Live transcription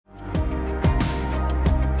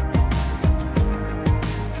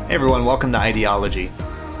Hey everyone, welcome to Ideology,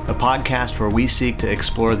 a podcast where we seek to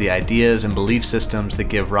explore the ideas and belief systems that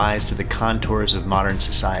give rise to the contours of modern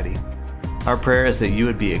society. Our prayer is that you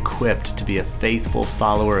would be equipped to be a faithful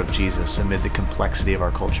follower of Jesus amid the complexity of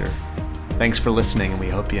our culture. Thanks for listening, and we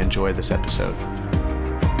hope you enjoy this episode.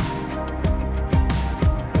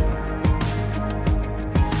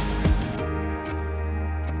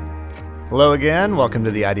 Hello again. Welcome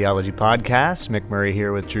to the Ideology Podcast. Mick Murray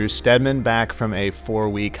here with Drew Stedman, back from a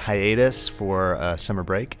 4-week hiatus for summer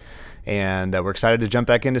break. And we're excited to jump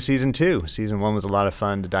back into Season 2. Season 1 was a lot of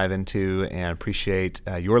fun to dive into, and appreciate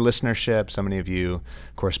your listenership, so many of you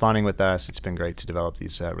corresponding with us. It's been great to develop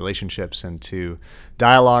these relationships and to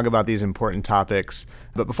dialogue about these important topics.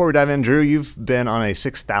 But before we dive in, Drew, you've been on a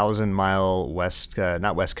 6,000-mile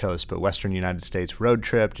not West Coast, but Western United States road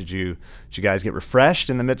trip. Did you guys get refreshed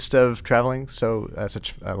in the midst of traveling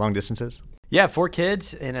such long distances? Yeah, 4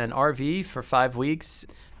 kids in an RV for 5 weeks.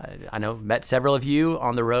 I met several of you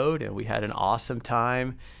on the road, and we had an awesome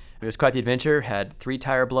time. It was quite the adventure. Had 3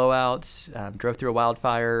 tire blowouts, drove through a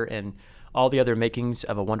wildfire, and all the other makings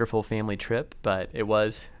of a wonderful family trip. But it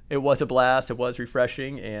was a blast. It was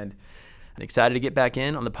refreshing, and I'm excited to get back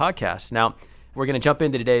in on the podcast. Now, we're going to jump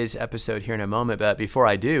into today's episode here in a moment, but before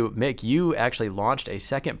I do, Mick, you actually launched a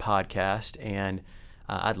second podcast, and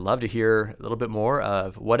I'd love to hear a little bit more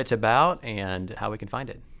of what it's about and how we can find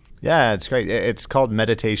it. Yeah, it's great. It's called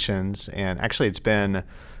Meditations, and actually it's been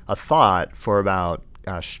a thought for about,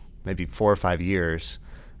 maybe 4 or 5 years,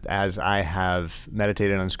 as I have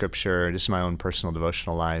meditated on Scripture, just my own personal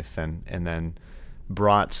devotional life, and then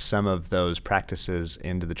brought some of those practices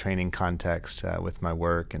into the training context with my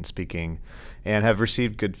work and speaking, and have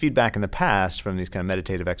received good feedback in the past from these kind of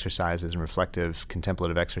meditative exercises and reflective,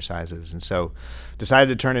 contemplative exercises. And so decided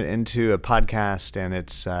to turn it into a podcast, and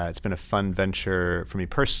it's been a fun venture for me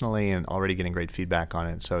personally, and already getting great feedback on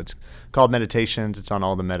it. So it's called Meditations. It's on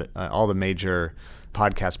all the major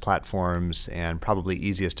podcast platforms, and probably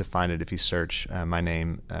easiest to find it if you search my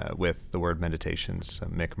name with the word Meditations,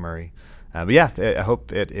 Mick Murray. But yeah, I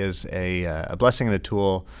hope it is a blessing and a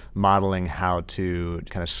tool modeling how to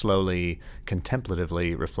kind of slowly,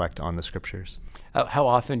 contemplatively reflect on the Scriptures. How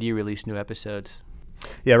often do you release new episodes?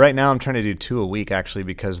 Yeah, right now I'm trying to do 2 a week, actually,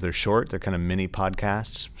 because they're short. They're kind of mini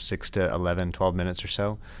podcasts, 6 to 11, 12 minutes or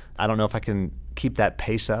so. I don't know if I can keep that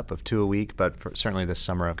pace up of 2 a week, but certainly this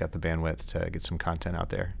summer I've got the bandwidth to get some content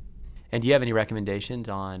out there. And do you have any recommendations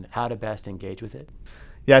on how to best engage with it?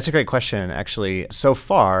 Yeah, it's a great question, actually. So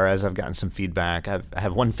far, as I've gotten some feedback, I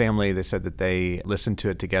have one family, they said that they listen to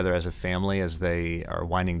it together as a family as they are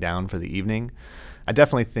winding down for the evening. I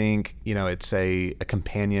definitely think, it's a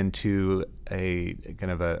companion to a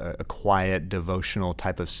kind of a quiet, devotional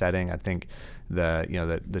type of setting. I think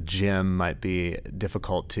the gym might be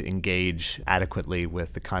difficult to engage adequately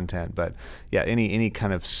with the content, but yeah, any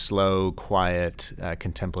kind of slow, quiet,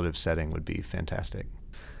 contemplative setting would be fantastic.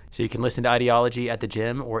 So you can listen to Ideology at the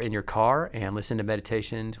gym or in your car, and listen to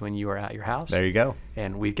Meditations when you are at your house. There you go.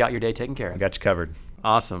 And we've got your day taken care of. I got you covered.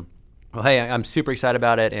 Awesome. Well, hey, I'm super excited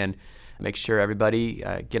about it, and make sure everybody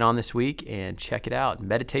get on this week and check it out.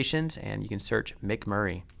 Meditations, and you can search Mick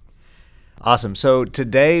Murray. Awesome. So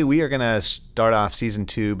today we are going to start off Season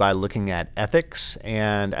 2 by looking at ethics.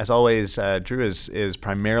 And as always, Drew is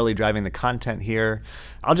primarily driving the content here.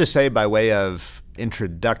 I'll just say, by way of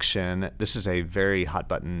introduction, this is a very hot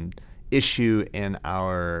button issue in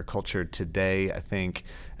our culture today. I think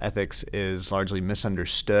ethics is largely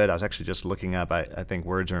misunderstood. I was actually just looking up, I think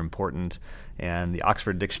words are important, and the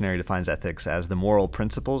Oxford Dictionary defines ethics as the moral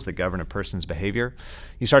principles that govern a person's behavior.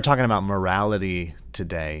 You start talking about morality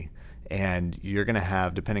today, and you're going to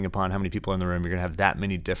have, depending upon how many people are in the room, you're going to have that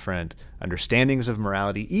many different understandings of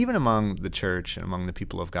morality. Even among the church and among the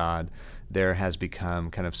people of God, there has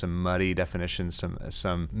become kind of some muddy definitions,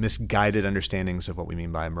 some misguided understandings of what we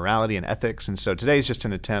mean by morality and ethics. And so today is just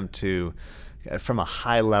an attempt to, from a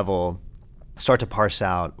high level, start to parse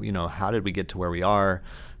out, how did we get to where we are?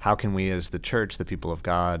 How can we, as the church, the people of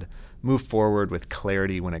God, move forward with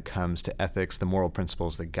clarity when it comes to ethics, the moral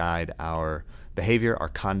principles that guide our behavior, our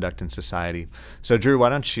conduct in society. So Drew, why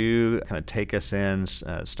don't you kind of take us in,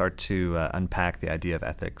 start to unpack the idea of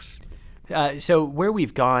ethics? So where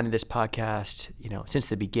we've gone in this podcast, since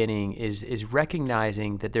the beginning is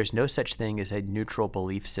recognizing that there's no such thing as a neutral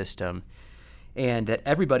belief system, and that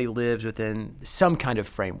everybody lives within some kind of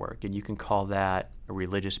framework. And you can call that a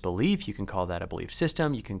religious belief, you can call that a belief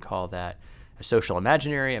system, you can call that a social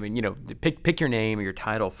imaginary. I mean, pick your name or your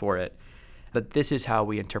title for it. But this is how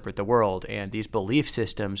we interpret the world, and these belief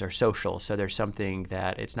systems are social. So there's something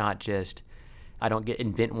that it's not just I don't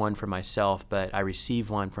invent one for myself, but I receive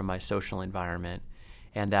one from my social environment.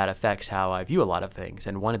 And that affects how I view a lot of things.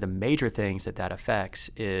 And one of the major things that affects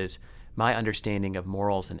is my understanding of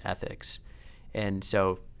morals and ethics. And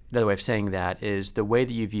so another way of saying that is the way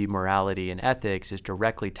that you view morality and ethics is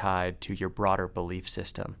directly tied to your broader belief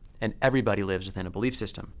system. And everybody lives within a belief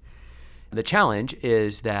system. The challenge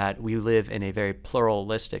is that we live in a very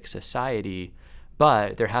pluralistic society,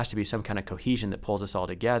 but there has to be some kind of cohesion that pulls us all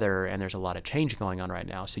together, and there's a lot of change going on right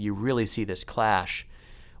now. So you really see this clash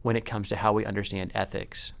when it comes to how we understand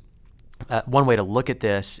ethics. One way to look at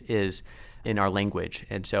this is in our language.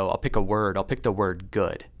 And so I'll pick the word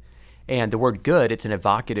good. And the word good, it's an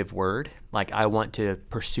evocative word. Like, I want to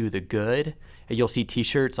pursue the good. And you'll see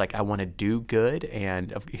t-shirts like, I want to do good.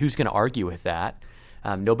 And who's going to argue with that?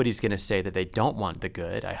 Nobody's going to say that they don't want the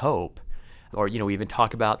good, I hope. Or, we even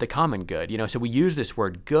talk about the common good. So we use this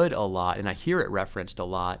word good a lot, and I hear it referenced a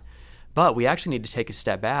lot. But we actually need to take a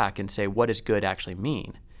step back and say, what does good actually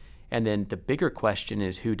mean? And then the bigger question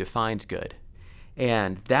is, who defines good?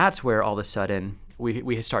 And that's where all of a sudden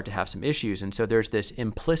we start to have some issues. And so there's this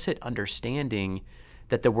implicit understanding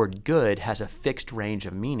that the word good has a fixed range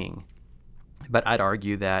of meaning. But I'd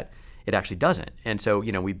argue that it actually doesn't. And so,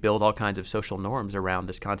 we build all kinds of social norms around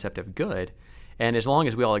this concept of good. And as long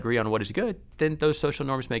as we all agree on what is good, then those social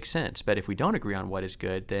norms make sense. But if we don't agree on what is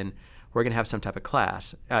good, then we're going to have some type of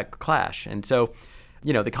clash. And so,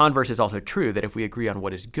 the converse is also true, that if we agree on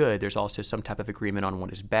what is good, there's also some type of agreement on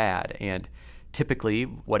what is bad. And typically,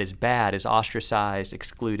 what is bad is ostracized,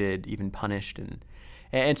 excluded, even punished.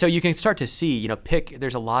 And so you can start to see,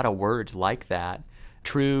 there's a lot of words like that.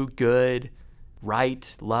 True, good,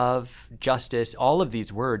 right, love, justice, all of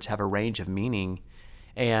these words have a range of meaning.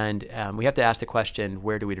 And we have to ask the question,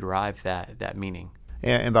 where do we derive that meaning?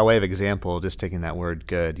 And by way of example, just taking that word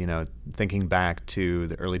good, thinking back to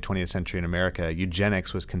the early 20th century in America,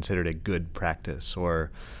 eugenics was considered a good practice.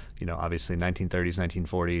 Or, obviously 1930s,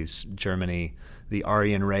 1940s, Germany, the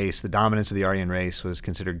Aryan race, the dominance of the Aryan race was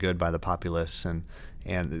considered good by the populace. And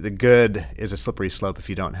the good is a slippery slope if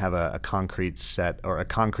you don't have a concrete set or a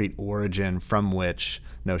concrete origin from which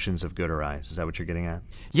notions of good arise. Is that what you're getting at?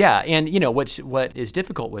 Yeah, and what is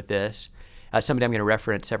difficult with this, somebody I'm going to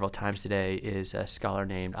reference several times today is a scholar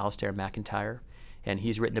named Alistair MacIntyre, and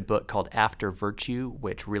he's written a book called After Virtue,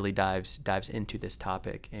 which really dives into this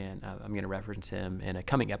topic, and I'm going to reference him in a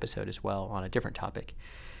coming episode as well on a different topic.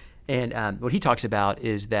 And what he talks about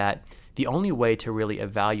is that the only way to really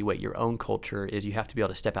evaluate your own culture is you have to be able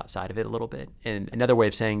to step outside of it a little bit. And another way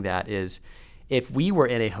of saying that is, if we were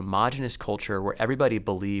in a homogenous culture where everybody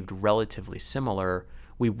believed relatively similar,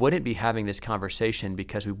 we wouldn't be having this conversation,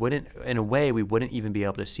 because we wouldn't even be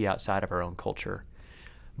able to see outside of our own culture.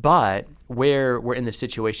 But where we're in the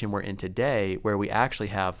situation we're in today, where we actually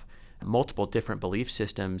have multiple different belief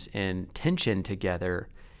systems in tension together,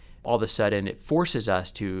 all of a sudden it forces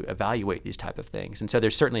us to evaluate these type of things. And so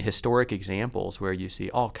there's certainly historic examples where you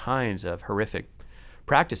see all kinds of horrific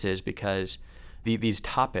practices because these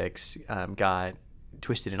topics got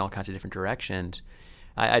twisted in all kinds of different directions.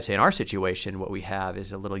 I'd say in our situation, what we have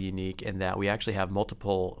is a little unique in that we actually have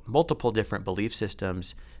multiple different belief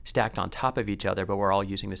systems stacked on top of each other, but we're all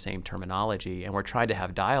using the same terminology, and we're trying to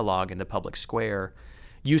have dialogue in the public square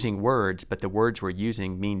using words, but the words we're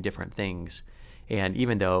using mean different things. And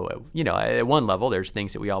even though, at one level, there's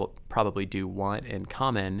things that we all probably do want in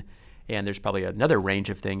common, and there's probably another range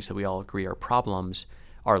of things that we all agree are problems,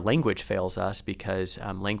 our language fails us because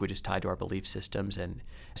language is tied to our belief systems. And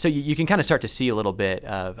so you can kind of start to see a little bit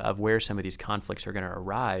of where some of these conflicts are going to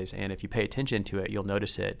arise. And if you pay attention to it, you'll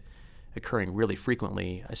notice it occurring really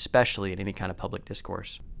frequently, especially in any kind of public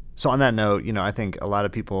discourse. So on that note, I think a lot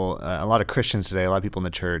of people, a lot of Christians today, a lot of people in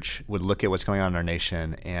the church would look at what's going on in our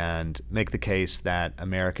nation and make the case that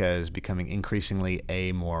America is becoming increasingly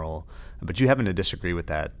amoral. But you happen to disagree with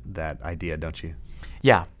that idea, don't you?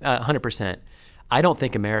 Yeah, 100%. I don't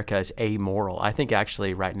think America is amoral. I think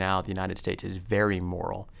actually right now the United States is very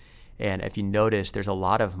moral. And if you notice, there's a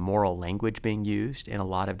lot of moral language being used in a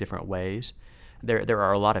lot of different ways. There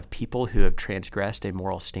are a lot of people who have transgressed a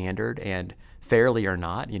moral standard, and fairly or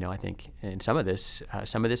not, I think in some of this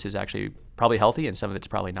is actually probably healthy and some of it's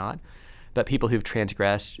probably not. But people who've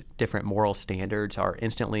transgressed different moral standards are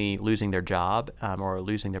instantly losing their job or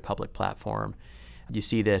losing their public platform. You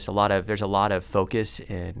see this there's a lot of focus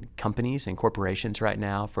in companies and corporations right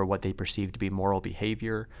now for what they perceive to be moral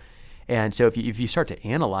behavior. And so if you start to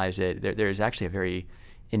analyze it, there's actually a very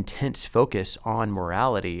intense focus on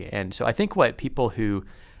morality. And so I think what people who,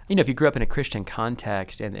 if you grew up in a Christian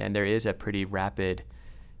context and there is a pretty rapid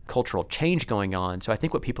cultural change going on, so I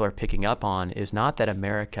think what people are picking up on is not that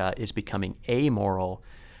America is becoming amoral,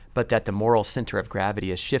 but that the moral center of gravity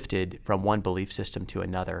has shifted from one belief system to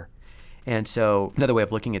another. And so another way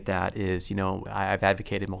of looking at that is, I've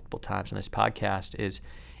advocated multiple times on this podcast, is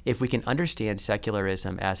if we can understand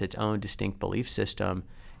secularism as its own distinct belief system,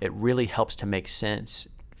 it really helps to make sense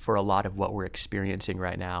for a lot of what we're experiencing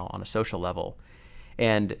right now on a social level.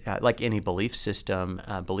 And like any belief system,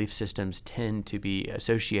 belief systems tend to be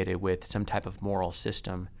associated with some type of moral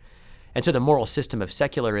system. And so the moral system of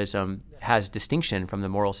secularism has distinction from the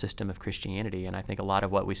moral system of Christianity. And I think a lot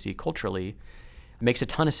of what we see culturally makes a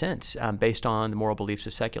ton of sense based on the moral beliefs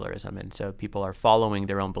of secularism. And so people are following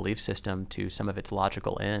their own belief system to some of its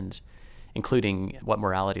logical ends, including what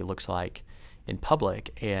morality looks like in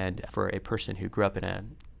public. And for a person who grew up in a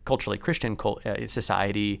culturally Christian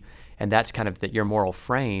society, and that's kind of your moral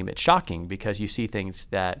frame, it's shocking because you see things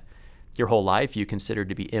that your whole life you considered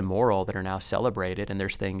to be immoral that are now celebrated, and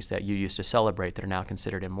there's things that you used to celebrate that are now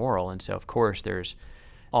considered immoral. And so, of course, there's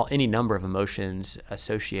any number of emotions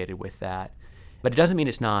associated with that. But it doesn't mean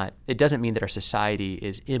that our society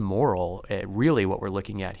is immoral. Really what we're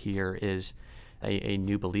looking at here is a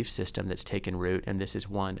new belief system that's taken root, and this is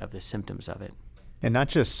one of the symptoms of it. And not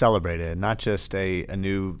just celebrated, not just a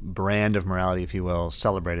new brand of morality, if you will,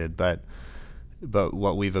 celebrated, but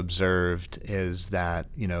what we've observed is that,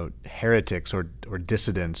 heretics or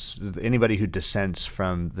dissidents, anybody who dissents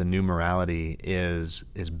from the new morality is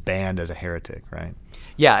banned as a heretic, right?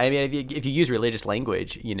 Yeah, I mean, if you use religious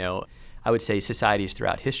language, I would say societies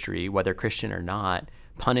throughout history, whether Christian or not,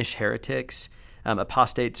 punish heretics.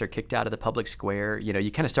 Apostates are kicked out of the public square.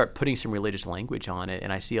 You kind of start putting some religious language on it,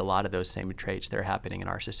 and I see a lot of those same traits that are happening in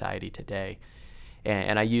our society today.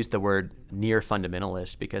 And I use the word near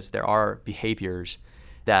fundamentalist because there are behaviors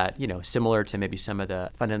that, similar to maybe some of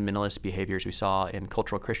the fundamentalist behaviors we saw in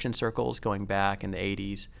cultural Christian circles going back in the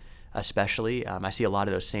 80s especially. I see a lot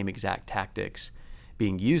of those same exact tactics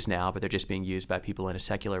being used now, but they're just being used by people in a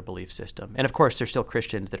secular belief system. And of course, there's still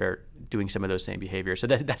Christians that are doing some of those same behaviors. So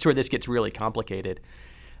that's where this gets really complicated.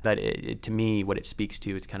 But to me, what it speaks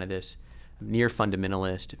to is kind of this near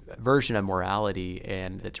fundamentalist version of morality,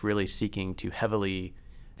 and it's really seeking to heavily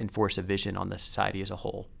enforce a vision on the society as a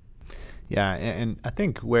whole. Yeah, and I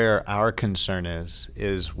think where our concern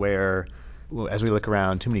is where, as we look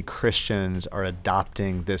around, too many Christians are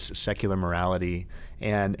adopting this secular morality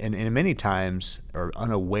and many times are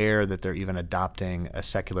unaware that they're even adopting a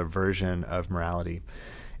secular version of morality.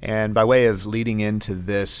 And by way of leading into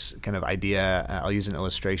this kind of idea, I'll use an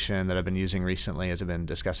illustration that I've been using recently as I've been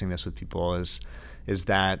discussing this with people is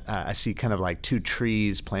that I see kind of like two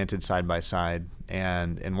trees planted side by side,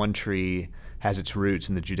 and one tree has its roots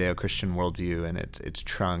in the Judeo-Christian worldview, and its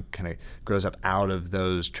trunk kind of grows up out of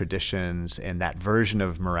those traditions and that version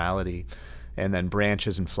of morality, and then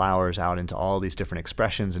branches and flowers out into all these different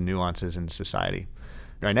expressions and nuances in society.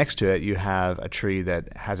 Right next to it, you have a tree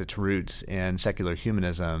that has its roots in secular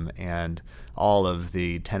humanism and all of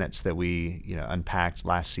the tenets that we unpacked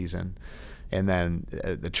last season. And then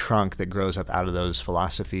the trunk that grows up out of those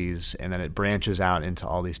philosophies, and then it branches out into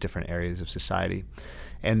all these different areas of society.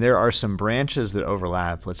 And there are some branches that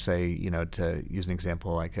overlap, let's say, to use an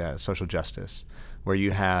example like social justice, where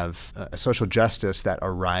you have a social justice that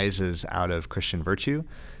arises out of Christian virtue.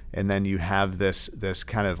 And then you have this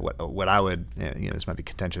kind of what I would, this might be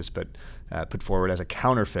contentious, but put forward as a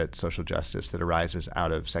counterfeit social justice that arises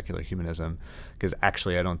out of secular humanism. Because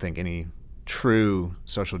actually, I don't think any true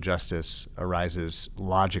social justice arises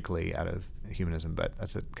logically out of humanism, but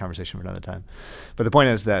that's a conversation for another time. But the point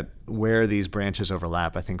is that where these branches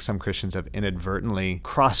overlap, I think some Christians have inadvertently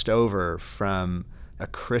crossed over from a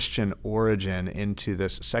Christian origin into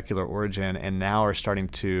this secular origin, and now are starting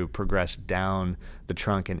to progress down the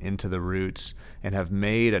trunk and into the roots, and have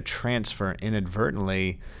made a transfer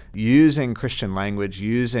inadvertently using Christian language,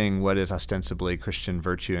 using what is ostensibly Christian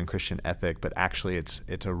virtue and Christian ethic, but actually it's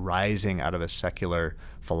arising out of a secular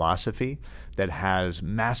philosophy that has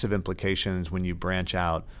massive implications when you branch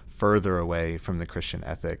out further away from the Christian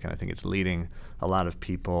ethic. And I think it's leading a lot of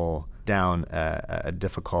people down a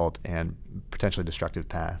difficult and potentially destructive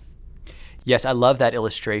path. Yes, I love that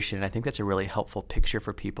illustration. I think that's a really helpful picture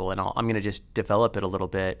for people, and I'm going to just develop it a little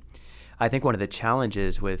bit. I think one of the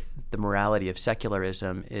challenges with the morality of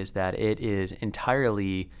secularism is that it is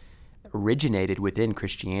entirely originated within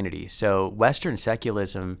Christianity. So Western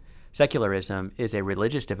secularism is a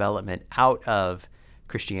religious development out of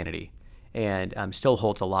Christianity, and still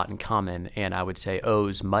holds a lot in common, and I would say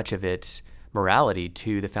owes much of its morality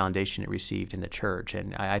to the foundation it received in the church.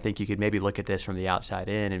 And I think you could maybe look at this from the outside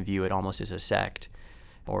in and view it almost as a sect,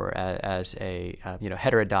 or as a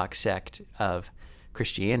heterodox sect of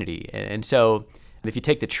Christianity. And so And if you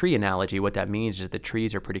take the tree analogy, what that means is the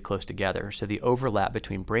trees are pretty close together. So the overlap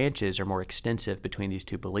between branches are more extensive between these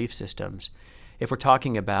two belief systems. If we're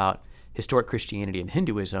talking about historic Christianity and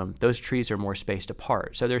Hinduism, those trees are more spaced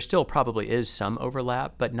apart. So there still probably is some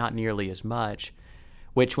overlap, but not nearly as much,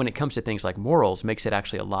 which when it comes to things like morals makes it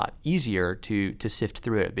actually a lot easier to sift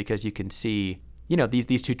through it, because you can see,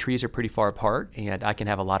 these two trees are pretty far apart, and I can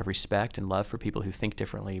have a lot of respect and love for people who think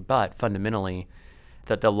differently, but fundamentally,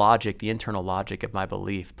 the internal logic of my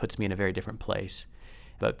belief puts me in a very different place.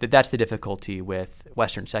 But that's the difficulty with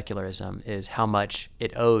Western secularism, is how much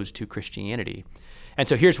it owes to Christianity. And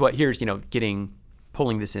so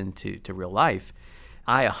pulling this into real life,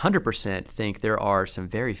 I 100% think there are some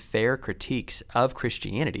very fair critiques of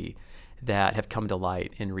Christianity that have come to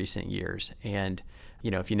light in recent years. And,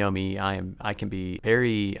 if you know me, I can be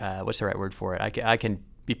very, what's the right word for it? I can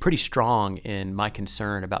be pretty strong in my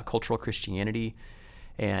concern about cultural Christianity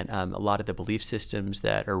and a lot of the belief systems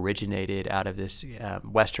that originated out of this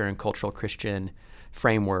Western cultural Christian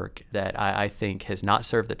framework that I think has not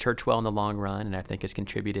served the church well in the long run, and I think has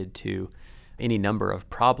contributed to any number of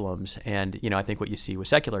problems. And, I think what you see with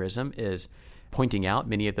secularism is pointing out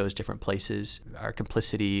many of those different places, our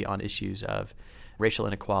complicity on issues of racial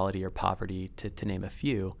inequality or poverty, to name a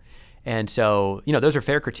few. And so, those are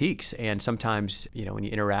fair critiques. And sometimes, when you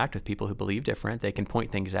interact with people who believe different, they can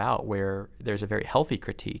point things out where there's a very healthy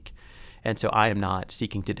critique. And so I am not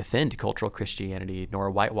seeking to defend cultural Christianity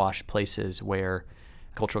nor whitewash places where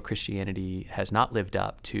cultural Christianity has not lived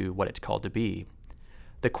up to what it's called to be.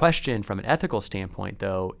 The question from an ethical standpoint,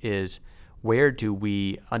 though, is where do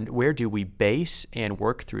we base and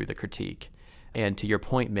work through the critique? And to your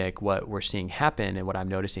point, Mick, what we're seeing happen and what I'm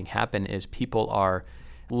noticing happen is people are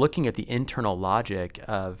looking at the internal logic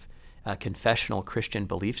of a confessional Christian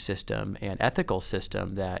belief system and ethical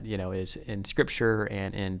system that, is in Scripture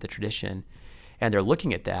and in the tradition, and they're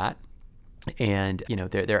looking at that, and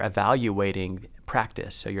they're evaluating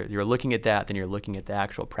practice. So you're looking at that, then you're looking at the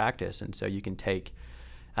actual practice, and so you can take.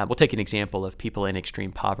 We'll take an example of people in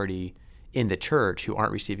extreme poverty in the church who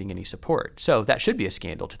aren't receiving any support. So that should be a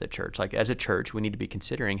scandal to the church. Like, as a church, we need to be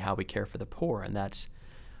considering how we care for the poor, and that's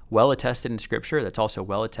well attested in Scripture. That's also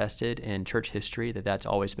well attested in church history that's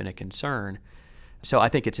always been a concern. So I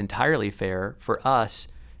think it's entirely fair for us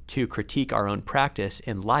to critique our own practice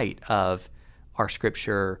in light of our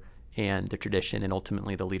Scripture and the tradition and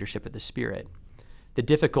ultimately the leadership of the Spirit. The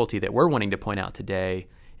difficulty that we're wanting to point out today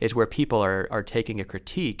is where people are taking a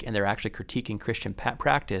critique and they're actually critiquing Christian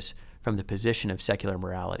practice from the position of secular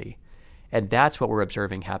morality. And that's what we're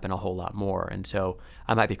observing happen a whole lot more. And so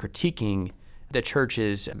I might be critiquing the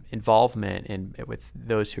church's involvement with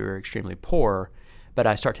those who are extremely poor, but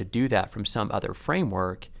I start to do that from some other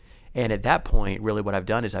framework. And at that point, really what I've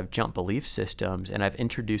done is I've jumped belief systems and I've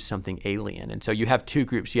introduced something alien. And so you have two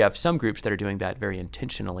groups. You have some groups that are doing that very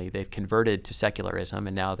intentionally. They've converted to secularism,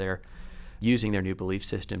 and now they're using their new belief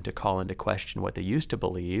system to call into question what they used to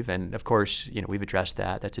believe. And of course, we've addressed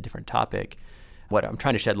that. That's a different topic. What I'm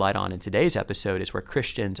trying to shed light on in today's episode is where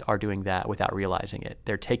Christians are doing that without realizing it.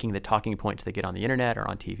 They're taking the talking points they get on the internet or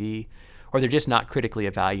on TV, or they're just not critically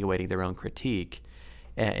evaluating their own critique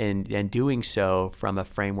and doing so from a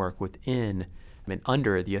framework within and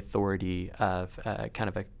under the authority of kind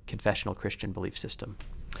of a confessional Christian belief system.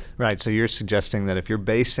 Right. So you're suggesting that if you're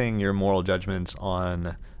basing your moral judgments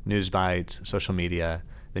on news bites, social media,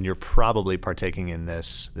 then you're probably partaking in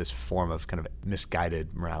this form of kind of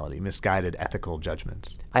misguided morality, misguided ethical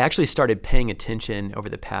judgments. I actually started paying attention over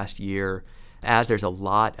the past year as there's a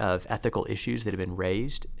lot of ethical issues that have been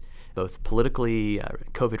raised, both politically,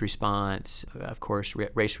 COVID response, of course,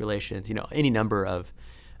 race relations, any number of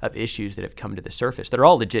issues that have come to the surface. They're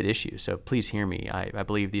all legit issues, so please hear me. I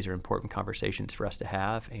believe these are important conversations for us to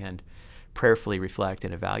have and prayerfully reflect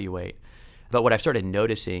and evaluate. But what I've started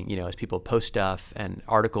noticing, as people post stuff and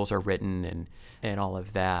articles are written and all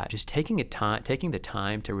of that, just taking the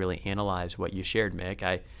time to really analyze what you shared,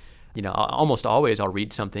 Mick. Almost always I'll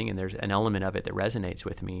read something and there's an element of it that resonates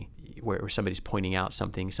with me, where somebody's pointing out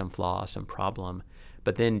something, some flaw, some problem,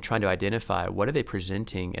 but then trying to identify what are they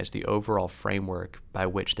presenting as the overall framework by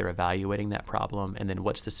which they're evaluating that problem, and then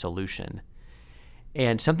what's the solution.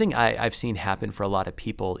 And something I've seen happen for a lot of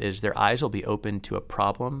people is their eyes will be open to a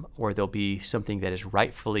problem, or there'll be something that is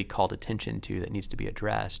rightfully called attention to that needs to be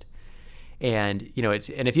addressed. And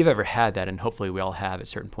and if you've ever had that, and hopefully we all have at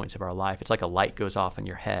certain points of our life, it's like a light goes off in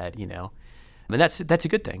your head, and that's a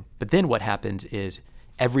good thing. But then what happens is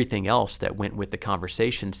everything else that went with the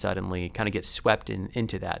conversation suddenly kind of gets swept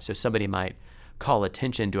into that. So somebody might call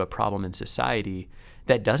attention to a problem in society.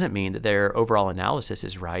 That doesn't mean that their overall analysis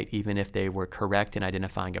is right, even if they were correct in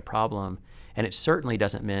identifying a problem And it certainly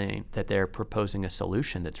doesn't mean that they're proposing a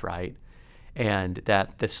solution that's right, and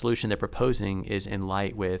that the solution they're proposing is in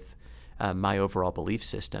light with my overall belief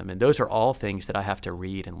system. And those are all things that I have to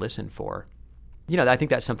read and listen for. I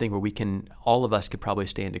think that's something where all of us could probably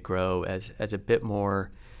stand to grow as a bit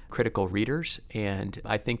more critical readers. And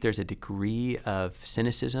I think there's a degree of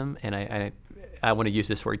cynicism, and I want to use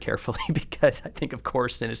this word carefully because I think, of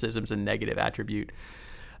course, cynicism is a negative attribute.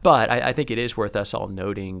 But I think it is worth us all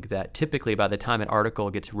noting that typically by the time an article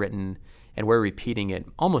gets written and we're repeating it,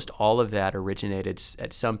 almost all of that originated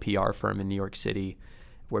at some PR firm in New York City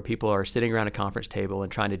where people are sitting around a conference table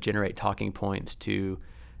and trying to generate talking points to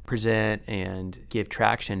present and give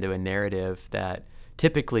traction to a narrative that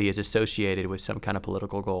typically is associated with some kind of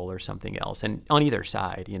political goal or something else, and on either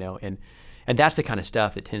side, and that's the kind of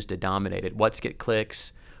stuff that tends to dominate it. What gets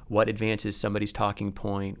clicks, what advances somebody's talking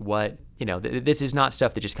point, this is not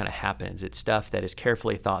stuff that just kind of happens. It's stuff that is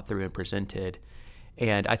carefully thought through and presented.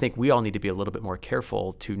 And I think we all need to be a little bit more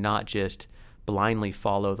careful to not just blindly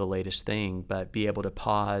follow the latest thing, but be able to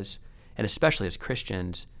pause, and especially as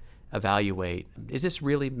Christians, evaluate, is this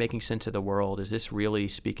really making sense of the world? Is this really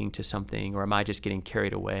speaking to something, or am I just getting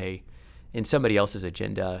carried away in somebody else's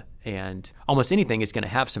agenda? And almost anything is going to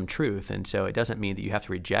have some truth, and so it doesn't mean that you have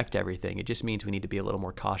to reject everything. It just means we need to be a little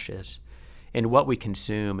more cautious in what we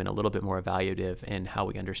consume and a little bit more evaluative in how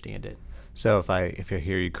we understand it. So if I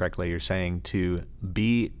hear you correctly, you're saying to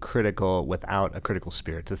be critical without a critical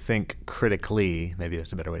spirit, to think critically, maybe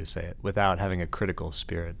that's a better way to say it, without having a critical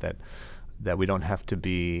spirit, that we don't have to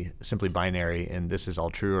be simply binary and this is all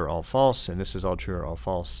true or all false and this is all true or all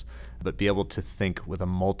false, but be able to think with a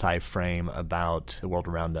multi-frame about the world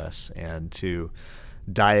around us and to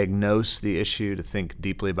diagnose the issue, to think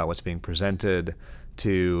deeply about what's being presented,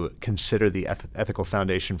 to consider the ethical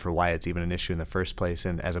foundation for why it's even an issue in the first place,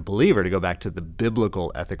 and as a believer to go back to the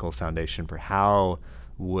biblical ethical foundation for how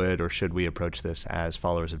would or should we approach this as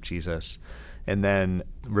followers of Jesus, and then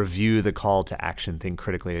review the call to action, think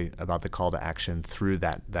critically about the call to action through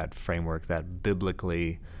that framework, that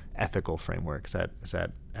biblically ethical framework. Is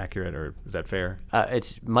that accurate, or is that fair?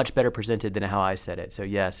 It's much better presented than how I said it. So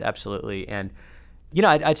yes, absolutely. And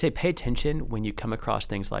I'd say pay attention when you come across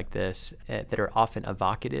things like this that are often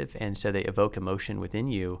evocative, and so they evoke emotion within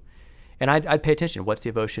you. And I'd pay attention. What's the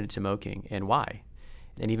emotion it's evoking, and why?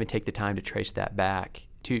 And even take the time to trace that back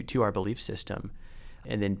to our belief system,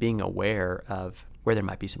 and then being aware of where there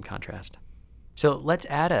might be some contrast. So let's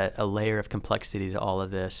add a layer of complexity to all of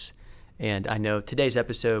this. And I know today's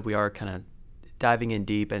episode, we are kind of diving in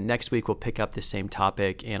deep, and next week we'll pick up the same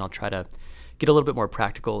topic, and I'll try to get a little bit more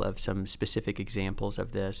practical of some specific examples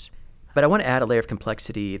of this. But I want to add a layer of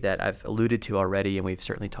complexity that I've alluded to already, and we've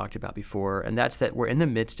certainly talked about before, and that's that we're in the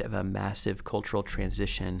midst of a massive cultural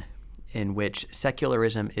transition in which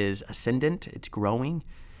secularism is ascendant, it's growing,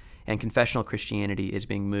 and confessional Christianity is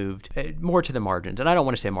being moved more to the margins. And I don't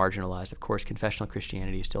want to say marginalized. Of course, confessional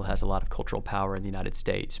Christianity still has a lot of cultural power in the United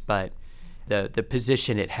States, but the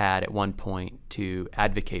position it had at one point to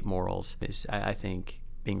advocate morals is, I think,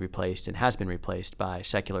 being replaced and has been replaced by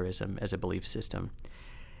secularism as a belief system.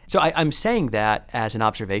 So I'm saying that as an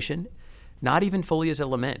observation, not even fully as a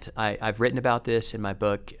lament. I've written about this in my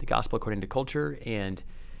book, The Gospel According to Culture, and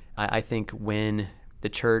I think when the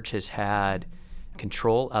church has had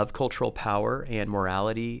control of cultural power and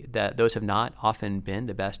morality, that those have not often been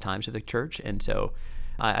the best times of the church. And so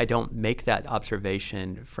I don't make that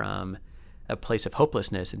observation from a place of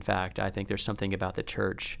hopelessness. In fact, I think there's something about the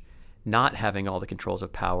church not having all the controls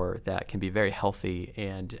of power that can be very healthy.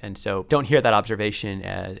 And so don't hear that observation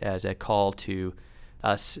as a call to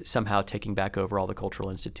us somehow taking back over all the cultural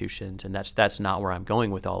institutions. And that's not where I'm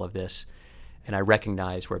going with all of this. And I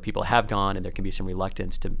recognize where people have gone, and there can be some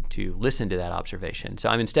reluctance to listen to that observation. So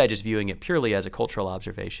I'm instead just viewing it purely as a cultural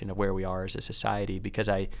observation of where we are as a society, because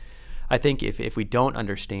I think if we don't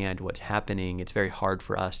understand what's happening, it's very hard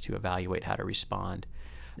for us to evaluate how to respond.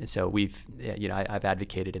 And so I've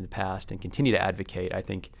advocated in the past and continue to advocate. I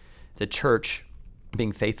think the church,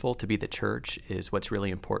 being faithful to be the church, is what's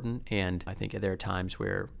really important. And I think there are times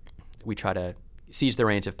where we try to seize the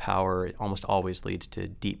reins of power. It almost always leads to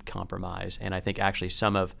deep compromise. And I think actually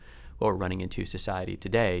some of what we're running into society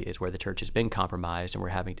today is where the church has been compromised, and we're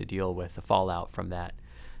having to deal with the fallout from that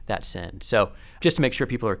sin. So just to make sure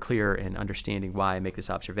people are clear in understanding why I make this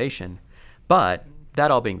observation. But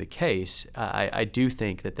that all being the case, I do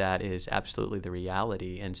think that is absolutely the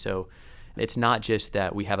reality. And so it's not just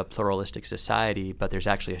that we have a pluralistic society, but there's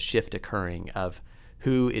actually a shift occurring of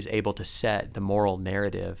who is able to set the moral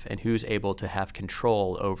narrative and who's able to have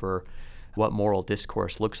control over what moral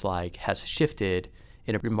discourse looks like has shifted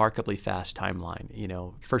in a remarkably fast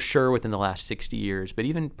timeline, for sure within the last 60 years, but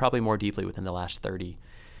even probably more deeply within the last 30.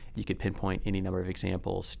 You could pinpoint any number of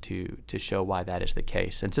examples to show why that is the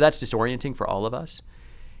case. And so that's disorienting for all of us.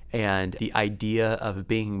 And the idea of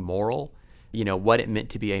being moral, what it meant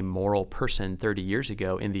to be a moral person 30 years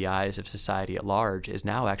ago in the eyes of society at large is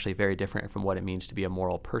now actually very different from what it means to be a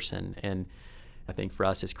moral person. And I think for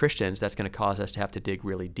us as Christians, that's going to cause us to have to dig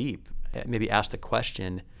really deep, maybe ask the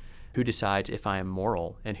question, who decides if I am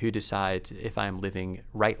moral and who decides if I am living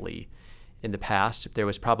rightly? In the past, there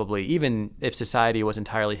was probably, even if society was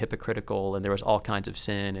entirely hypocritical and there was all kinds of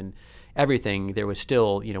sin and everything, there was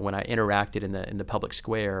still, when I interacted in the public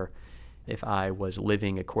square, if I was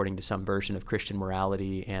living according to some version of Christian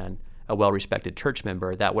morality and a well-respected church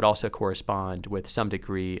member, that would also correspond with some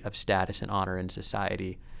degree of status and honor in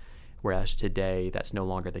society. Whereas today, that's no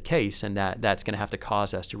longer the case, and that's going to have to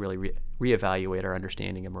cause us to really reevaluate our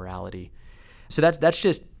understanding of morality. So that's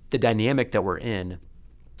just the dynamic that we're in.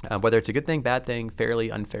 Whether it's a good thing, bad thing, fairly,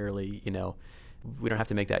 unfairly, we don't have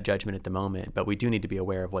to make that judgment at the moment, but we do need to be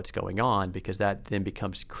aware of what's going on, because that then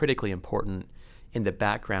becomes critically important in the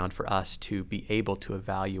background for us to be able to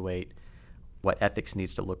evaluate what ethics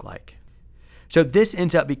needs to look like. So this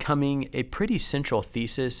ends up becoming a pretty central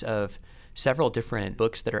thesis of several different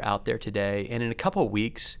books that are out there today. And in a couple of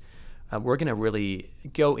weeks, we're going to really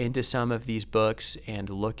go into some of these books and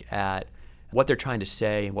look at what they're trying to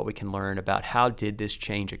say and what we can learn about how did this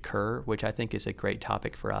change occur, which I think is a great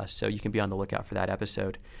topic for us. So you can be on the lookout for that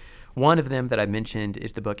episode. One of them that I mentioned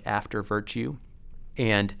is the book After Virtue.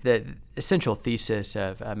 And the essential thesis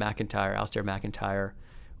of Alistair MacIntyre,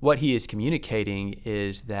 what he is communicating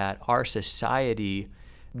is that our society,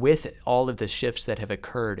 with all of the shifts that have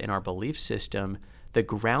occurred in our belief system, the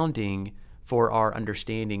grounding for our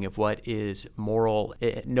understanding of what is moral,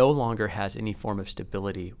 it no longer has any form of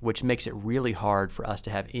stability, which makes it really hard for us to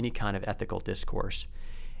have any kind of ethical discourse.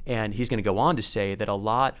 And he's going to go on to say that a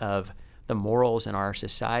lot of the morals in our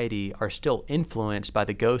society are still influenced by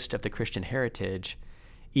the ghost of the Christian heritage.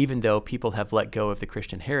 Even though people have let go of the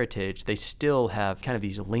Christian heritage, they still have kind of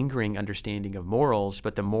these lingering understanding of morals,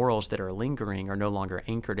 but the morals that are lingering are no longer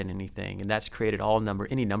anchored in anything. And that's created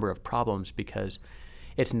any number of problems, because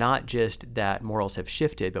it's not just that morals have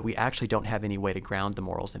shifted, but we actually don't have any way to ground the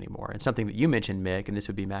morals anymore. And something that you mentioned, Mick, and this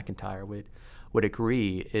would be MacIntyre would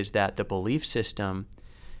agree, is that the belief system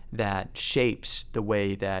that shapes the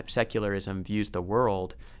way that secularism views the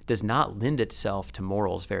world does not lend itself to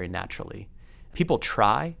morals very naturally. People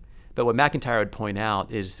try, but what MacIntyre would point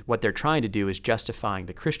out is what they're trying to do is justifying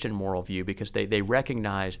the Christian moral view, because they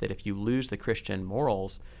recognize that if you lose the Christian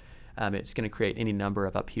morals, it's going to create any number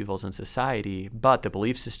of upheavals in society, but the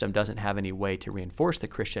belief system doesn't have any way to reinforce the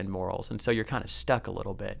Christian morals, and so you're kind of stuck a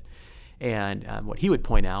little bit. And what he would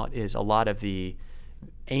point out is a lot of the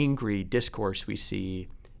angry discourse we see,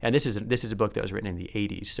 and this is a book that was written in the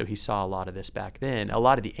 80s, so he saw a lot of this back then. A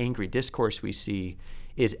lot of the angry discourse we see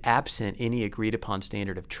is absent any agreed upon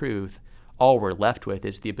standard of truth. All we're left with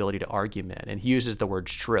is the ability to argument. And he uses the word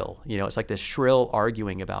shrill. It's like this shrill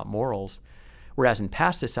arguing about morals, whereas in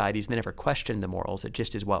past societies, they never questioned the morals. It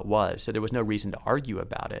just is what was. So there was no reason to argue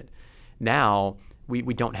about it. Now, we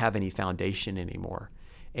don't have any foundation anymore.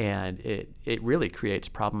 And it really creates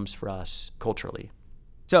problems for us culturally.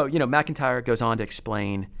 So, MacIntyre goes on to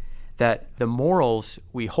explain that the morals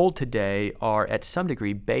we hold today are at some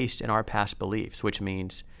degree based in our past beliefs, which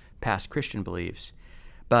means past Christian beliefs.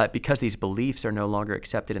 But because these beliefs are no longer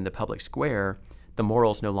accepted in the public square, the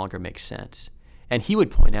morals no longer make sense. And he would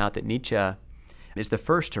point out that Nietzsche is the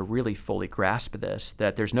first to really fully grasp this,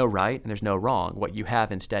 that there's no right and there's no wrong. What you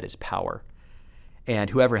have instead is power. And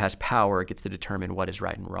whoever has power gets to determine what is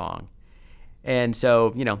right and wrong. And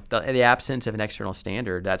so, the absence of an external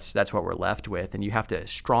standard, that's what we're left with. And you have to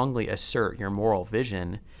strongly assert your moral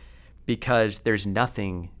vision, because there's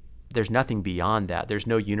nothing beyond that. There's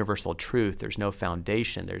no universal truth. There's no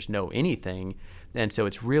foundation. There's no anything. And so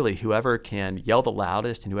it's really whoever can yell the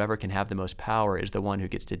loudest and whoever can have the most power is the one who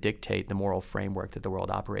gets to dictate the moral framework that the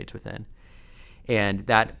world operates within. And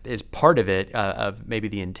that is part of it, of maybe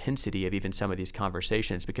the intensity of even some of these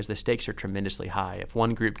conversations, because the stakes are tremendously high. If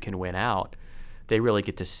one group can win out, they really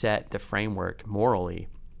get to set the framework morally.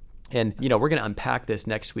 And, we're going to unpack this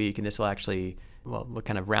next week, and this will actually, we'll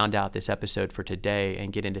kind of round out this episode for today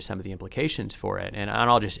and get into some of the implications for it. And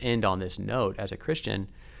I'll just end on this note. As a Christian,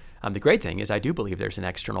 the great thing is I do believe there's an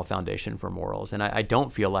external foundation for morals, and I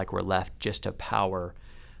don't feel like we're left just to power.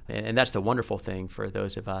 And that's the wonderful thing for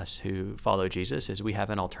those of us who follow Jesus, is we have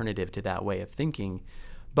an alternative to that way of thinking.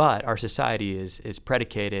 But our society is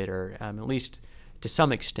predicated, or at least to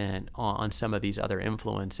some extent on some of these other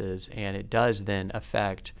influences, and it does then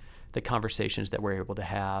affect the conversations that we're able to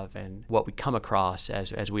have and what we come across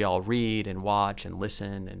as we all read and watch and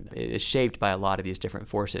listen, and it is shaped by a lot of these different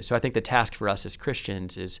forces. So I think the task for us as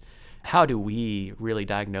Christians is, how do we really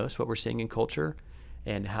diagnose what we're seeing in culture,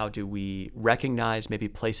 and how do we recognize maybe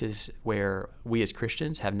places where we as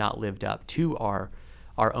Christians have not lived up to our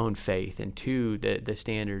own faith and to the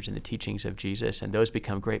standards and the teachings of Jesus, and those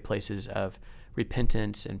become great places of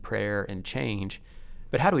repentance and prayer and change.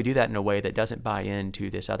 But how do we do that in a way that doesn't buy into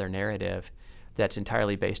this other narrative that's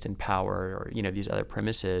entirely based in power or, these other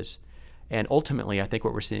premises? And ultimately, I think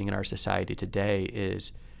what we're seeing in our society today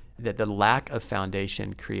is that the lack of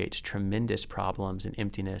foundation creates tremendous problems and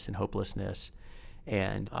emptiness and hopelessness.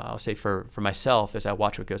 And I'll say for myself, as I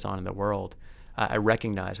watch what goes on in the world, I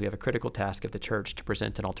recognize we have a critical task of the church to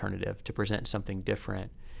present an alternative, to present something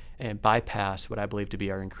different, and bypass what I believe to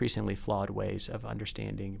be our increasingly flawed ways of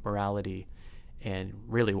understanding morality and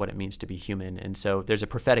really what it means to be human. And so there's a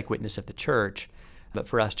prophetic witness of the church, but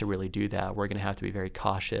for us to really do that, we're going to have to be very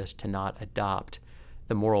cautious to not adopt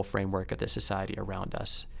the moral framework of the society around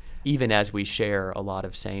us, even as we share a lot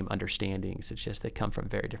of same understandings. It's just they come from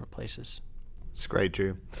very different places. It's great,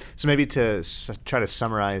 Drew. So maybe to try to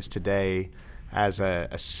summarize today as a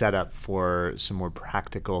setup for some more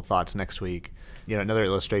practical thoughts next week, another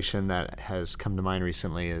illustration that has come to mind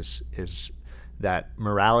recently is that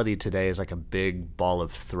morality today is like a big ball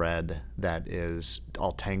of thread that is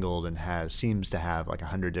all tangled and seems to have like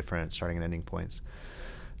 100 different starting and ending points.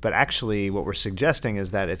 But actually what we're suggesting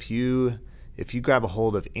is that if you grab a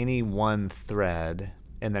hold of any one thread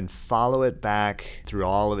and then follow it back through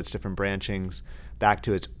all of its different branchings back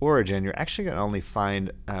to its origin, you're actually going to only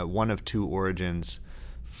find one of two origins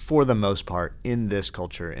for the most part in this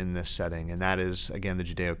culture, in this setting. And that is, again, the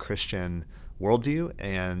Judeo-Christian worldview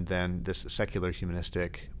and then this secular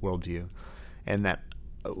humanistic worldview. And that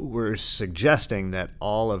we're suggesting that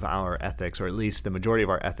all of our ethics, or at least the majority of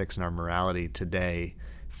our ethics and our morality today,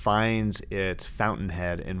 finds its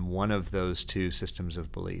fountainhead in one of those two systems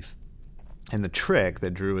of belief. And the trick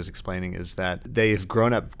that Drew was explaining is that they've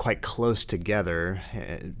grown up quite close together,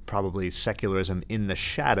 probably secularism in the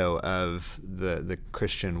shadow of the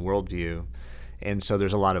Christian worldview. And so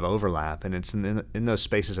there's a lot of overlap, and it's in those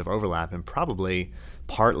spaces of overlap, and probably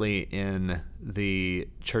partly in the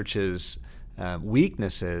church's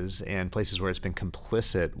weaknesses and places where it's been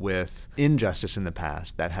complicit with injustice in the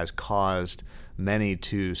past that has caused many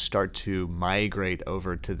to start to migrate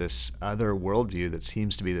over to this other worldview that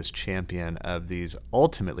seems to be this champion of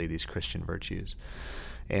ultimately these Christian virtues.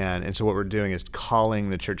 And so what we're doing is calling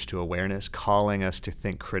the church to awareness, calling us to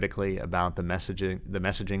think critically about the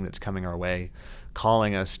messaging that's coming our way,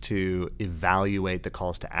 calling us to evaluate the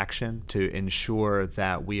calls to action, to ensure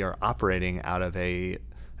that we are operating out of a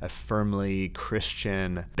firmly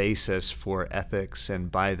Christian basis for ethics.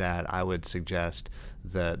 And by that, I would suggest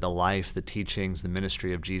the life, the teachings, the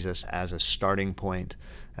ministry of Jesus as a starting point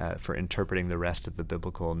for interpreting the rest of the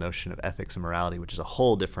biblical notion of ethics and morality, which is a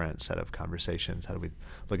whole different set of conversations. How do we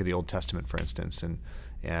look at the Old Testament, for instance,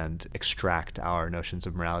 and extract our notions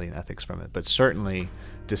of morality and ethics from it, but certainly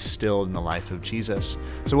distilled in the life of Jesus.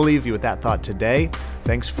 So we'll leave you with that thought today.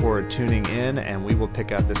 Thanks for tuning in, and we will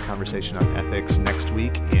pick up this conversation on ethics next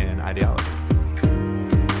week in Ideology.